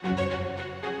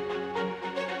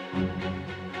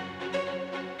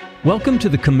Welcome to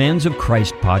the Commands of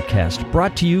Christ podcast,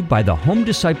 brought to you by the Home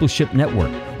Discipleship Network.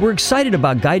 We're excited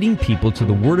about guiding people to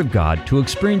the Word of God to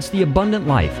experience the abundant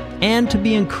life and to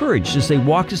be encouraged as they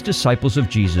walk as disciples of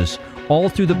Jesus, all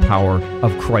through the power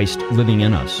of Christ living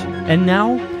in us. And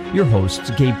now, your hosts,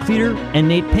 Gabe Cleater and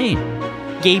Nate Payne.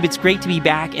 Gabe, it's great to be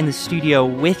back in the studio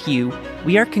with you.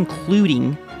 We are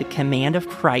concluding the command of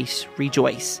Christ,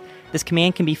 rejoice. This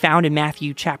command can be found in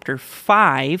Matthew chapter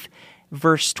 5,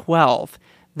 verse 12.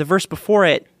 The verse before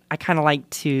it, I kind of like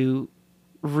to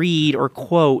read or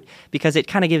quote because it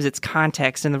kind of gives its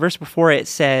context. And the verse before it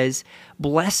says,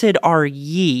 "Blessed are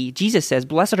ye," Jesus says,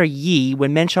 "Blessed are ye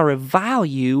when men shall revile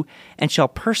you and shall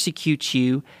persecute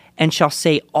you and shall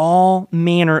say all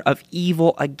manner of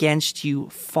evil against you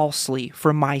falsely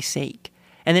for my sake."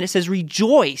 And then it says,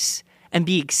 "Rejoice and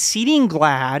be exceeding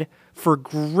glad, for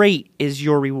great is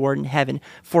your reward in heaven.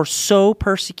 For so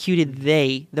persecuted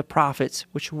they, the prophets,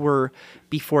 which were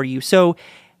before you." So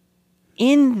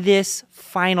in this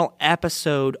final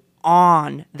episode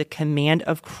on the command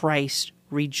of Christ,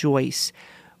 rejoice,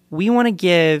 we want to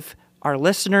give our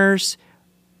listeners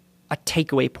a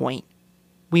takeaway point.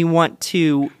 We want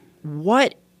to,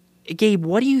 Gabe,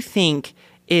 what do you think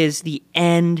is the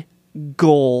end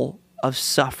goal of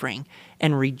suffering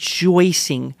and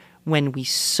rejoicing when we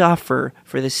suffer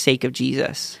for the sake of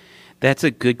Jesus? That's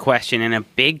a good question and a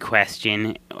big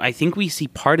question. I think we see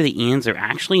part of the answer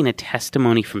actually in a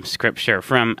testimony from Scripture,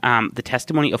 from the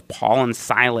testimony of Paul and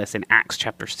Silas in Acts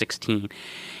chapter 16.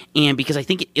 And because I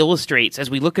think it illustrates,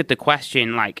 as we look at the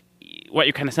question, like, what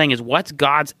you're kind of saying is, what's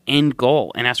God's end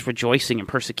goal in us rejoicing in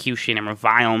persecution and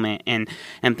revilement and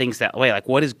things that way? Like,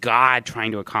 what is God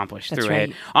trying to accomplish through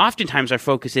it? Oftentimes, our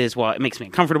focus is, well, it makes me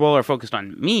uncomfortable or focused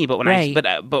on me. But when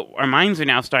but our minds are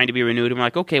now starting to be renewed, and we're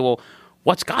like, okay, well,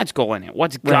 what's God's goal in it?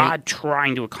 What's God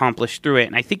trying to accomplish through it?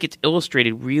 And I think it's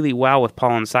illustrated really well with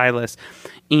Paul and Silas,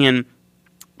 and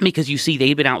because you see,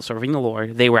 they'd been out serving the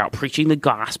Lord, they were out preaching the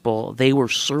gospel, they were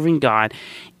serving God,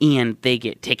 and they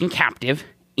get taken captive.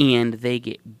 And they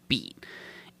get beat.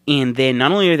 And then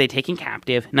not only are they taken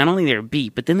captive, not only they're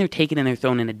beat, but then they're taken and they're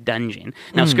thrown in a dungeon.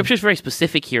 Now, Scripture is very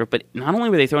specific here, but not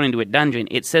only were they thrown into a dungeon,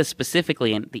 it says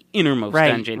specifically in the innermost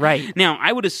dungeon. Right. Now,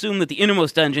 I would assume that the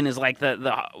innermost dungeon is like the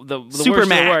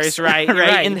Supermax, right?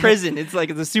 right. In prison, it's like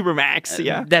the Supermax,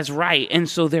 yeah. That's right. And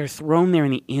so they're thrown there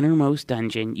in the innermost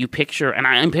dungeon. You picture, and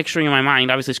I'm picturing in my mind,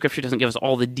 obviously Scripture doesn't give us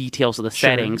all the details of the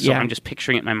setting, so I'm just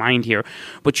picturing it in my mind here.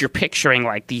 But you're picturing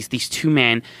like these two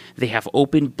men, they have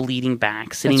open, bleeding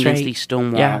backs, sitting against these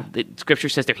stone walls. Yeah. The Scripture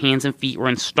says their hands and feet were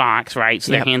in stocks, right?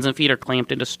 So their hands and feet are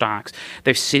clamped into stocks.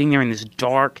 They're sitting there in this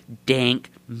dark, dank,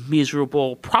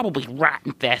 miserable, probably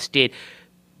rat-infested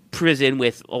prison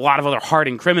with a lot of other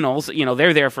hardened criminals. You know,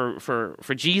 they're there for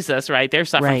Jesus, right? They're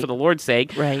suffering for the Lord's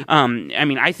sake. Right. I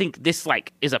mean, I think this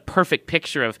is a perfect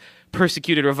picture of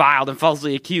persecuted, reviled, and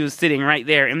falsely accused sitting right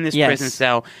there in this prison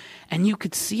cell. And you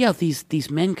could see how these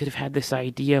men could have had this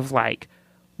idea of like,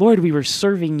 Lord, we were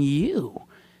serving you,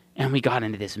 and we got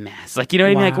into this mess. Like, you know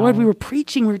what I mean? Like, Lord, we were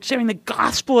preaching, we were sharing the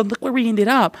gospel, and look where we ended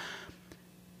up.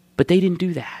 But they didn't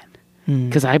do that.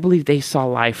 Because I believe they saw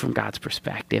life from God's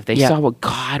perspective. They saw what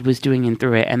God was doing in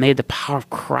through it, and they had the power of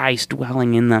Christ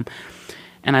dwelling in them.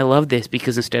 And I love this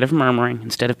because instead of murmuring,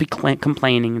 instead of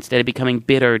complaining, instead of becoming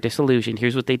bitter or disillusioned,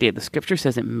 here's what they did. The Scripture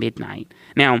says at midnight.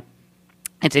 Now,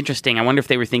 it's interesting. I wonder if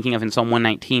they were thinking of in Psalm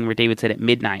 119 where David said, "At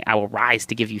midnight, I will rise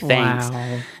to give you thanks."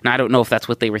 Wow. Now, I don't know if that's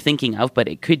what they were thinking of, but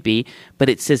it could be. But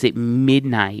it says at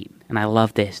midnight, and I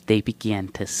love this, they began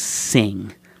to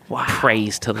sing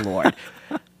praise to the Lord.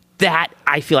 That,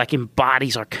 I feel like,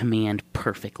 embodies our command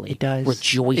perfectly. It does.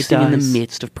 Rejoicing in the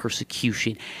midst of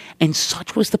persecution. And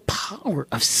such was the power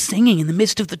of singing in the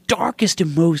midst of the darkest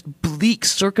and most bleak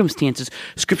circumstances.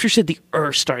 Scripture said the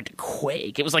earth started to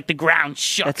quake. It was like the ground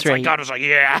shook. That's it's right. Like God was like,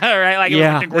 yeah, right? Like, it was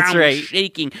like the ground was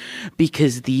shaking.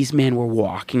 Because these men were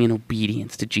walking in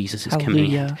obedience to Jesus'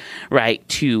 command, right?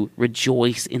 To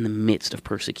rejoice in the midst of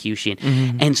persecution.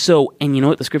 And you know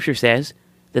what the Scripture says?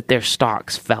 That their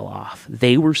stocks fell off.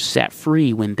 They were set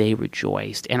free when they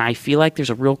rejoiced. And I feel like there's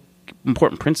a real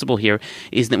important principle here,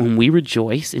 is that when we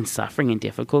rejoice in suffering and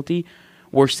difficulty,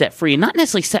 we're set free. And not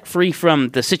necessarily set free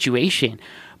from the situation,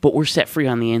 but we're set free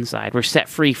on the inside. We're set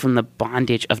free from the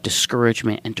bondage of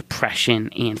discouragement and depression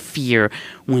and fear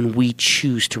when we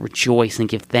choose to rejoice and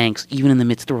give thanks, even in the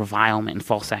midst of revilement and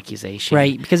false accusation.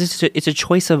 Right, because it's a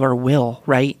choice of our will,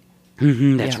 right?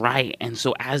 That's right. And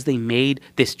so as they made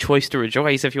this choice to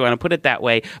rejoice, if you want to put it that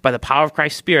way, by the power of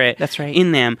Christ's Spirit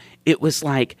in them, it was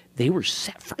like they were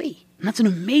set free. And that's an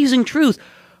amazing truth.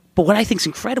 But what I think is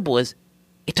incredible is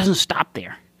it doesn't stop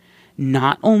there.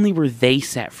 Not only were they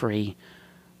set free,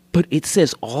 But it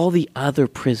says all the other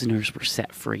prisoners were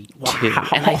set free too.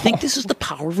 And I think this is the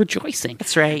power of rejoicing.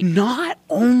 That's right. Not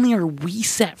only are we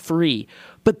set free,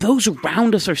 but those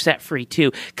around us are set free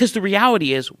too. Because the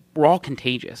reality is, we're all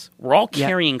contagious. We're all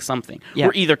carrying something. Yep.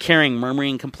 We're either carrying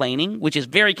murmuring and complaining, which is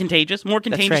very contagious, more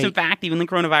contagious, in fact, even than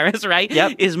coronavirus, right?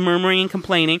 Yep. Is murmuring and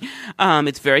complaining.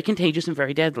 It's very contagious and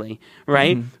very deadly,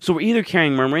 right? So we're either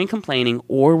carrying murmuring and complaining,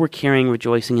 or we're carrying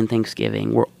rejoicing and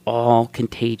thanksgiving. We're all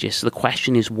contagious. So the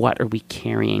question is, what are we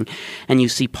carrying? And you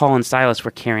see, Paul and Silas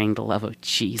were carrying the love of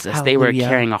Jesus. Hallelujah. They were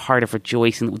carrying a heart of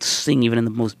rejoicing that would sing even in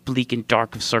the most bleak and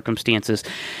dark of circumstances.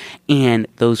 And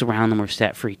those around them were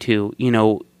set free too. You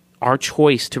know, our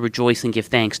choice to rejoice and give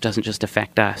thanks doesn't just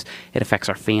affect us. It affects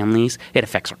our families. It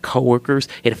affects our coworkers.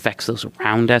 It affects those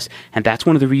around us. And that's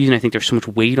one of the reasons I think there's so much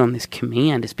weight on this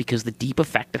command, is because the deep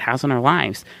effect it has on our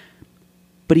lives.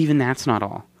 But even that's not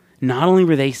all. Not only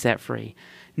were they set free,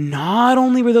 not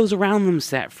only were those around them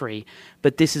set free,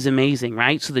 but this is amazing,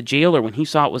 right? So the jailer, when he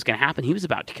saw what was going to happen, he was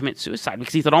about to commit suicide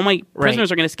because he thought all my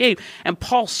prisoners are going to escape. And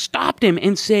Paul stopped him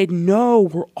and said, no,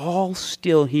 we're all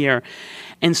still here.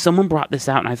 And someone brought this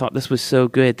out, and I thought this was so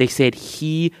good. They said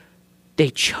they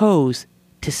chose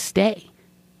to stay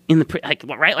in the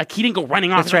right? Like he didn't go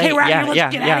running off. That's right. Hey, we're out Yeah, here.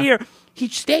 Let's get out of here. He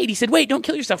stayed. He said, wait, don't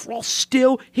kill yourself. We're all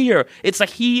still here. It's like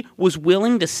he was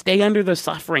willing to stay under the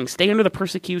suffering, stay under the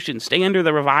persecution, stay under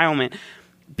the revilement,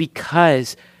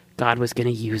 because God was going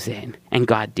to use it. And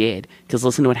God did. Because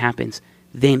listen to what happens.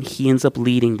 Then he ends up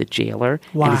leading the jailer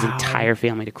and his entire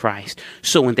family to Christ.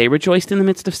 So when they rejoiced in the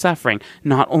midst of suffering,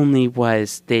 not only were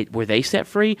they set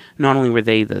free, not only were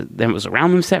them was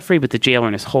around them set free, but the jailer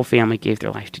and his whole family gave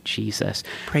their life to Jesus.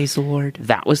 Praise the Lord.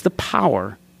 That was the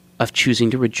power of choosing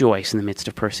to rejoice in the midst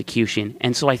of persecution.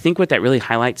 And so I think what that really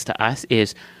highlights to us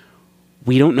is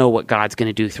we don't know what God's going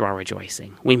to do through our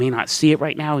rejoicing. We may not see it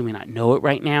right now. We may not know it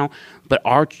right now. But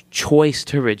our choice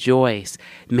to rejoice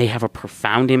may have a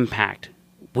profound impact,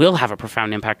 will have a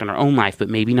profound impact on our own life, but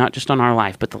maybe not just on our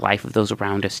life, but the life of those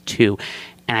around us too.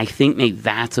 And I think maybe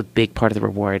that's a big part of the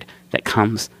reward that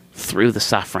comes through the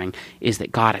suffering, is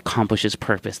that God accomplishes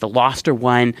purpose. The lost are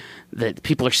won, the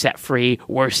people are set free,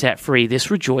 we're set free. This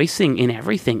rejoicing in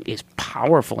everything is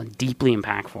powerful and deeply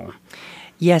impactful.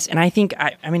 Yes, and I think,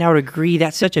 I would agree,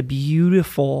 that's such a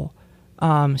beautiful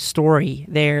story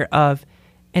there of,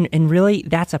 and really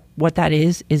what that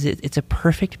is it's a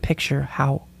perfect picture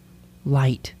how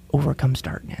light overcomes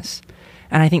darkness.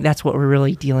 And I think that's what we're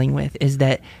really dealing with, is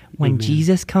that when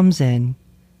Jesus comes in,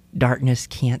 darkness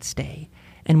can't stay.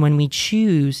 And when we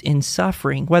choose in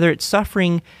suffering, whether it's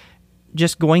suffering,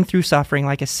 just going through suffering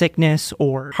like a sickness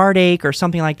or heartache or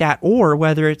something like that, or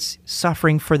whether it's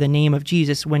suffering for the name of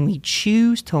Jesus, when we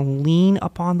choose to lean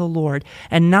upon the Lord,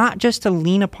 and not just to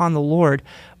lean upon the Lord,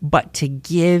 but to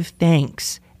give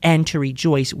thanks and to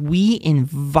rejoice, we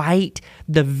invite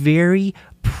the very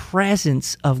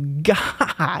presence of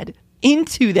God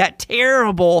into that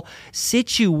terrible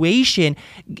situation.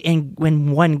 And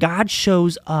when God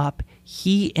shows up,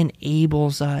 he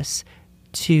enables us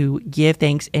to give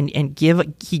thanks and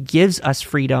he gives us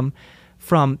freedom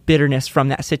from bitterness from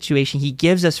that situation. He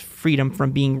gives us freedom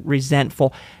from being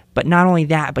resentful. But not only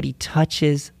that, but he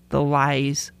touches the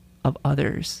lives of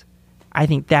others. I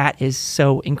think that is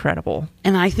so incredible.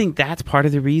 And I think that's part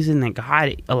of the reason that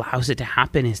God allows it to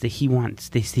happen, is that he wants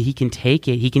this, that he can take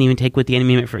it. He can even take what the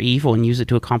enemy meant for evil and use it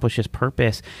to accomplish his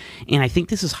purpose. And I think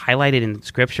this is highlighted in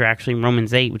Scripture, actually, in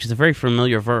Romans 8, which is a very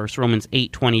familiar verse, Romans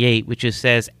 8:28, which just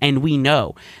says, and we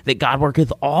know that God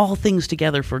worketh all things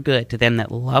together for good to them that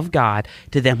love God,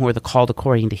 to them who are the called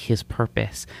according to his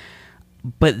purpose.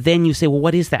 But then you say, well,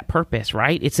 what is that purpose,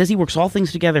 right? It says he works all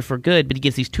things together for good, but he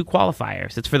gives these two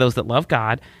qualifiers. It's for those that love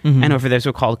God and for those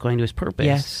who are called according to his purpose.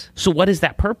 Yes. So what is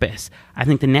that purpose? I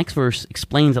think the next verse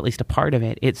explains at least a part of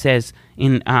it. It says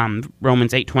in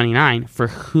Romans 8:29, for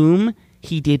whom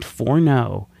he did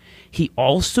foreknow, he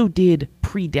also did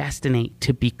predestinate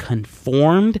to be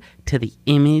conformed to the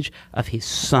image of his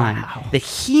Son, that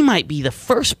he might be the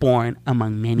firstborn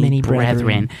among many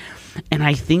brethren. And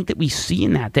I think that we see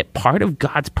in that part of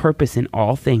God's purpose in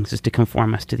all things is to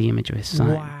conform us to the image of his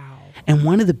Son. Wow. And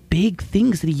one of the big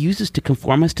things that he uses to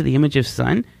conform us to the image of his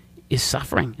Son is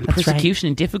suffering and persecution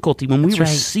and difficulty. When we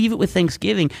receive it with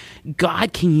thanksgiving,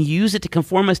 God can use it to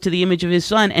conform us to the image of his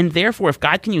Son. And therefore, if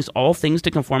God can use all things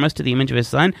to conform us to the image of his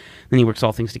Son, then he works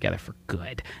all things together for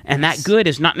good. And that good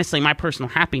is not necessarily my personal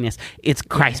happiness. It's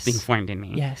Christ being formed in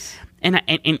me. Yes. And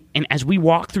as we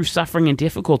walk through suffering and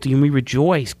difficulty and we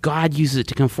rejoice, God uses it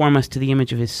to conform us to the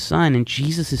image of his Son, and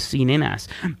Jesus is seen in us.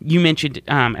 You mentioned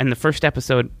in the first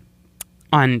episode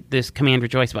on this command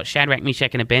rejoice about Shadrach,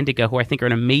 Meshach, and Abednego, who I think are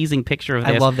an amazing picture of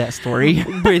this. I love that story.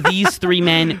 Where these three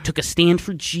men took a stand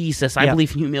for Jesus. I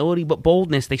believe in humility but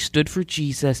boldness. They stood for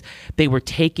Jesus. They were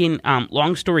taken,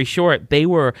 long story short, they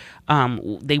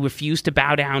refused to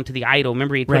bow down to the idol.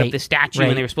 Remember, he put up this statue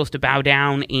and they were supposed to bow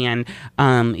down, and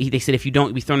they said, if you don't,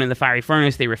 you'll be thrown in the fiery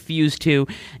furnace. They refused to,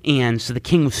 and so the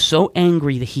king was so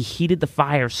angry that he heated the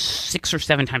fire 6 or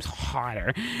 7 times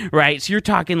hotter, right? So you're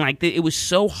talking like, it was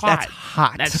so hot. That's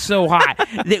hot. That's so hot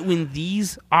that when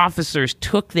these officers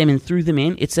took them and threw them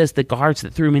in, it says the guards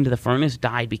that threw them into the furnace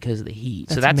died because of the heat.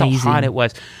 So that's amazing. How hot it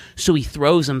was. So he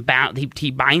throws them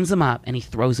he binds them up and he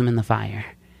throws them in the fire.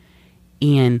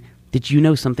 And did you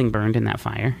know something burned in that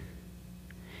fire?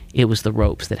 It was the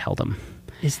ropes that held them.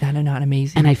 Is that not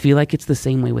amazing? And I feel like it's the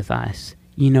same way with us.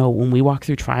 You know, when we walk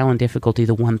through trial and difficulty,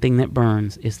 the one thing that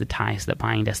burns is the ties that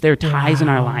bind us. There are ties in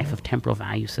our life of temporal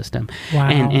value system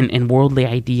and worldly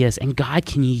ideas. And God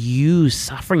can use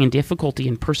suffering and difficulty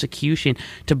and persecution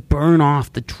to burn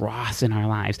off the dross in our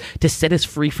lives, to set us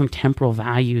free from temporal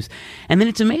values. And then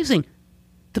it's amazing.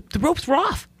 The ropes were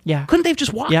off. Yeah. Couldn't they have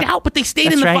just walked out? But they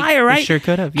stayed in the fire, right? They sure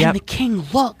could have. And the king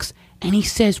looks and he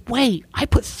says, wait, I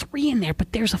put 3 in there,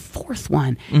 but there's a 4th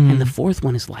one. And the 4th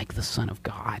one is like the Son of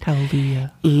God.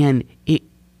 Hallelujah. And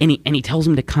he tells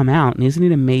him to come out. And isn't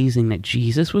it amazing that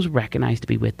Jesus was recognized to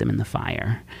be with them in the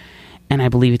fire? And I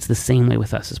believe it's the same way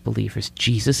with us as believers.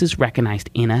 Jesus is recognized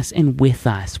in us and with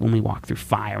us when we walk through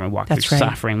fire and walk through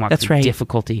suffering, walk through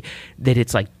difficulty, that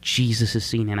it's like Jesus is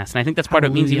seen in us. And I think that's part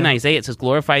of what it means. Even in Isaiah, it says,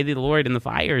 glorify the Lord in the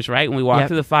fires, right? When we walk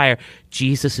through the fire,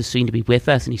 Jesus is seen to be with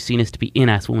us, and he's seen us to be in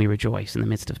us when we rejoice in the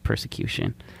midst of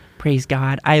persecution. Praise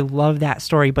God. I love that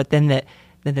story. But then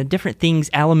the different things,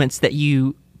 elements that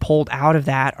you pulled out of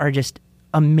that are just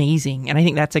amazing. And I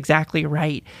think that's exactly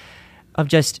right, of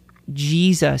just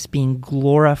Jesus being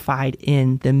glorified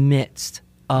in the midst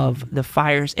of the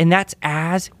fires. And that's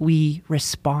as we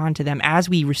respond to them, as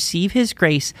we receive his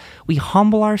grace, we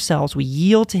humble ourselves, we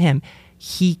yield to him,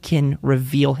 he can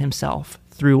reveal himself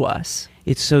through us.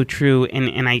 It's so true.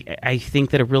 And I think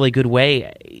that a really good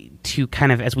way to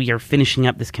kind of, as we are finishing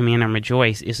up this command on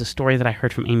rejoice, is a story that I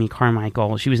heard from Amy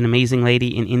Carmichael. She was an amazing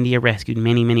lady in India, rescued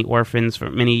many, many orphans,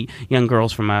 many young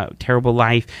girls from a terrible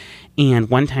life. And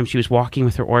one time she was walking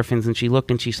with her orphans, and she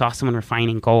looked and she saw someone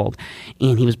refining gold,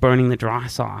 and he was burning the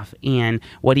dross off. And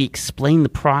what he explained the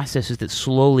process is that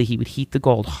slowly he would heat the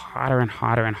gold hotter and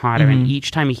hotter and hotter, and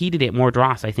each time he heated it, more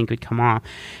dross, I think, would come off.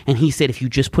 And he said if you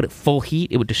just put it full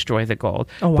heat, it would destroy the gold.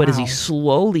 Oh, wow. But as he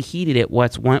slowly heated it,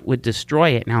 what would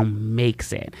destroy it now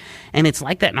makes it. And it's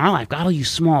like that in our life. God will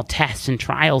use small tests and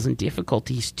trials and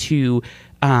difficulties to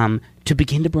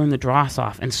begin to burn the dross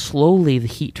off, and slowly the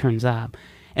heat turns up.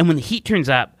 And when the heat turns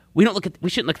up, we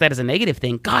shouldn't look at that as a negative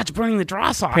thing. God's burning the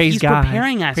dross off. He's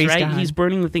preparing us, Praise right? God. He's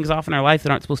burning the things off in our life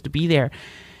that aren't supposed to be there.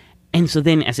 And so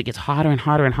then as it gets hotter and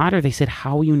hotter and hotter, they said,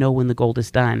 how will you know when the gold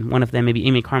is done? One of them, maybe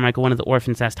Amy Carmichael, one of the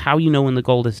orphans, asked, how will you know when the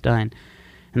gold is done?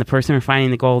 And the person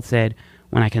refining the gold said,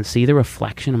 when I can see the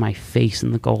reflection of my face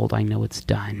in the gold, I know it's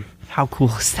done. How cool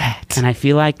is that? And I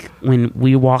feel like when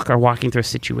we are walking through a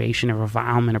situation of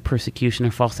revilement or persecution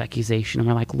or false accusation, and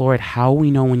we're like, Lord, how will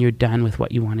we know when you're done with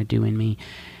what you want to do in me?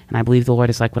 And I believe the Lord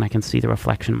is like, when I can see the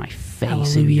reflection of my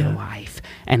face in your life.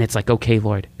 And it's like, okay,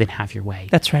 Lord, then have your way.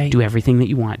 That's right. Do everything that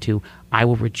you want to. I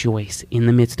will rejoice in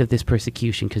the midst of this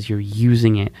persecution because you're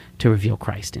using it to reveal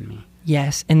Christ in me.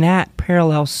 Yes, and that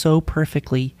parallels so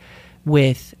perfectly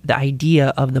with the idea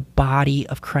of the body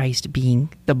of Christ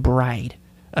being the bride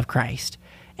of Christ,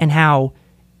 and how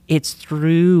it's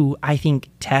through, I think,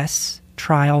 tests,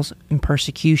 trials, and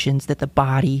persecutions that the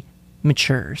body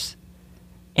matures,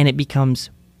 and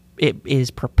it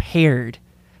is prepared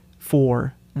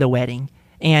for the wedding.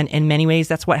 And in many ways,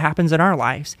 that's what happens in our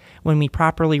lives when we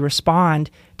properly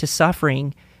respond to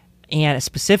suffering, and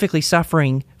specifically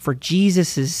suffering for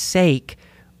Jesus' sake.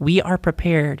 We are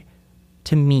prepared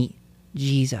to meet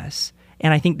Jesus.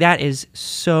 And I think that is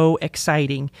so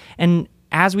exciting. And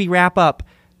as we wrap up,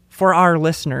 for our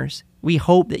listeners, we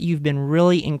hope that you've been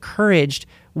really encouraged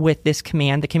with this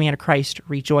command, the command of Christ,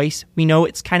 rejoice. We know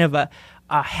it's kind of a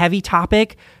heavy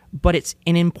topic, but it's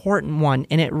an important one.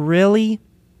 And it really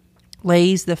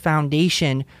lays the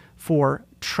foundation for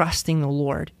trusting the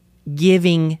Lord,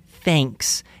 giving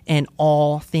thanks in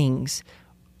all things,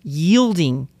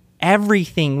 yielding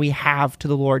everything we have to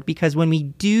the Lord, because when we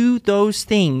do those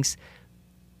things,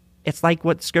 it's like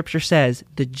what Scripture says,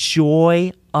 the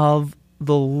joy of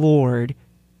the Lord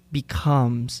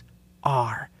becomes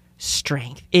our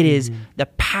strength. It is the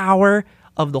power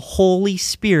of the Holy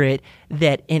Spirit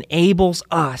that enables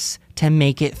us to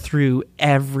make it through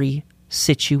every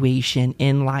situation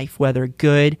in life, whether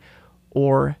good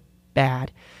or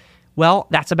bad. Well,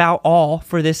 that's about all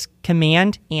for this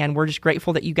command, and we're just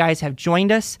grateful that you guys have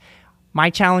joined us. My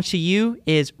challenge to you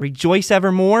is rejoice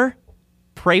evermore,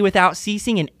 pray without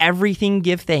ceasing, and everything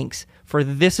give thanks, for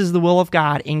this is the will of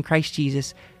God in Christ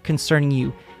Jesus concerning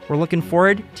you. We're looking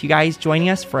forward to you guys joining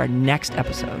us for our next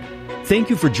episode. Thank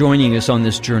you for joining us on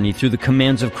this journey through the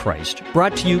commands of Christ,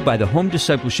 brought to you by the Home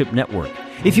Discipleship Network.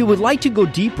 If you would like to go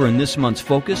deeper in this month's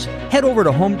focus, head over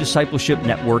to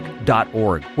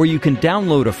homediscipleshipnetwork.org, where you can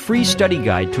download a free study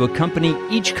guide to accompany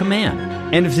each command.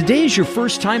 And if today is your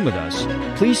first time with us,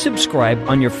 please subscribe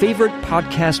on your favorite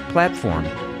podcast platform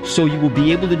so you will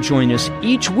be able to join us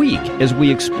each week as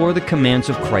we explore the commands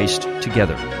of Christ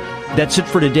together. That's it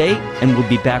for today, and we'll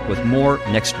be back with more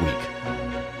next week.